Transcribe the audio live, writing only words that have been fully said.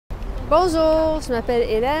Bonjour, je m'appelle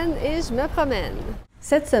Hélène et je me promène.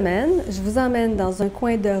 Cette semaine, je vous emmène dans un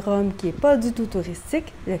coin de Rome qui n'est pas du tout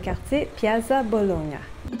touristique, le quartier Piazza Bologna.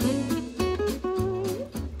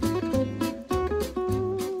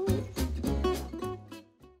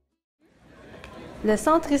 Le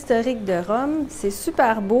centre historique de Rome, c'est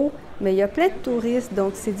super beau, mais il y a plein de touristes,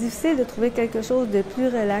 donc c'est difficile de trouver quelque chose de plus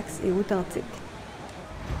relax et authentique.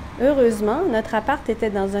 Heureusement, notre appart était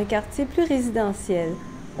dans un quartier plus résidentiel.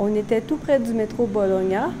 On était tout près du métro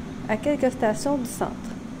Bologna, à quelques stations du centre.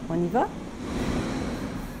 On y va?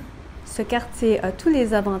 Ce quartier a tous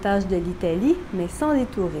les avantages de l'Italie, mais sans les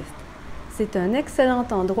touristes. C'est un excellent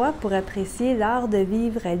endroit pour apprécier l'art de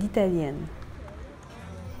vivre à l'italienne.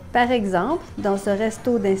 Par exemple, dans ce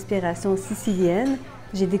resto d'inspiration sicilienne,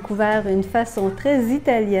 j'ai découvert une façon très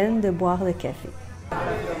italienne de boire le café.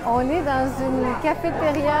 On est dans une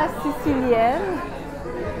cafétéria sicilienne.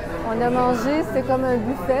 On a mangé, c'est comme un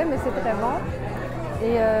buffet, mais c'est très bon.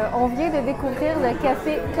 Et on vient de découvrir le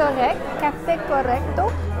café correct, café correcto.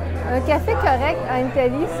 Un café correct en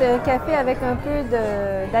Italie, c'est un café avec un peu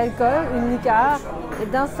d'alcool, une liqueur. Et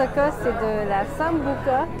dans ce cas, c'est de la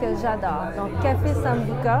sambuca que j'adore. Donc, café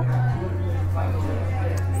sambuca,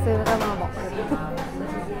 c'est vraiment bon.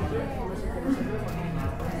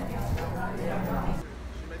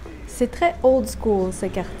 C'est très old school, ce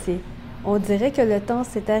quartier. On dirait que le temps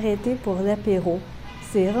s'est arrêté pour l'apéro.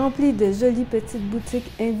 C'est rempli de jolies petites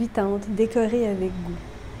boutiques invitantes, décorées avec goût.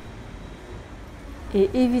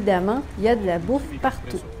 Et évidemment, il y a de la bouffe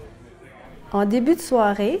partout. En début de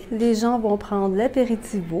soirée, les gens vont prendre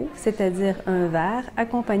l'apéritivo, c'est-à-dire un verre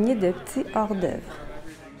accompagné de petits hors-d'œuvre.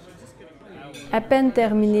 À peine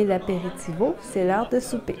terminé l'apéritivo, c'est l'heure de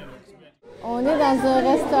souper. On est dans un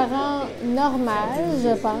restaurant normal,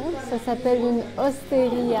 je pense. Ça s'appelle une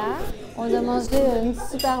osteria. On a mangé une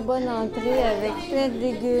super bonne entrée avec plein de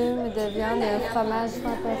légumes, de viande et un fromage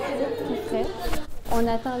fantastique, tout frais. On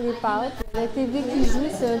attend les pâtes. La TV qui joue,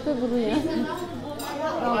 c'est un peu bruyant.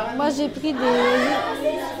 Donc, moi, j'ai pris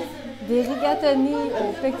des rigatoni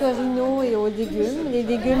au pecorino et aux légumes. Les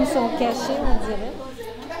légumes sont cachés, on dirait.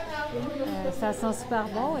 Ça sent super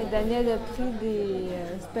bon. Et Daniel a pris des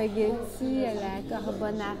spaghettis à la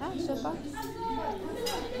carbonara, je pense.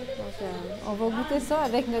 Donc, on va goûter ça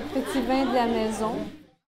avec notre petit vin de la maison.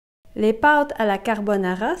 Les pâtes à la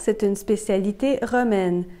carbonara, c'est une spécialité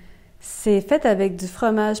romaine. C'est fait avec du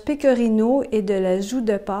fromage pecorino et de la joue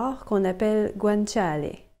de porc qu'on appelle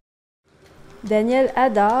guanciale. Daniel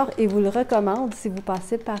adore et vous le recommande si vous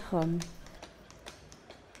passez par Rome.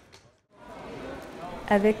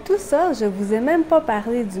 Avec tout ça, je ne vous ai même pas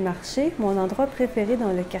parlé du marché, mon endroit préféré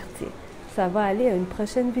dans le quartier. Ça va aller à une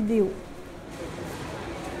prochaine vidéo.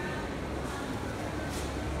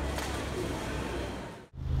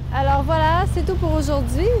 Alors voilà, c'est tout pour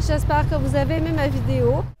aujourd'hui. J'espère que vous avez aimé ma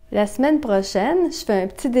vidéo. La semaine prochaine, je fais un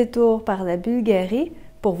petit détour par la Bulgarie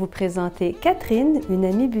pour vous présenter Catherine, une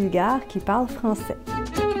amie bulgare qui parle français.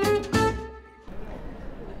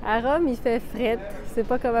 À Rome, il fait fret. C'est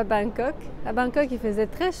pas comme à Bangkok. À Bangkok, il faisait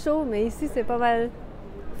très chaud, mais ici, c'est pas mal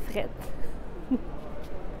fret.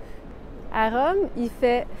 À Rome, il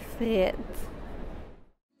fait fret.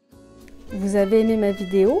 Vous avez aimé ma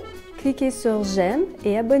vidéo? Cliquez sur j'aime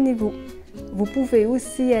et abonnez-vous. Vous pouvez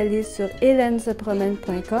aussi aller sur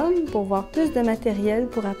hélènesepromène.com pour voir plus de matériel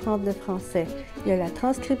pour apprendre le français. Il y a la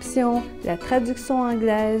transcription, la traduction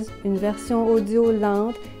anglaise, une version audio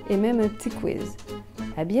lente et même un petit quiz.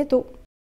 À bientôt!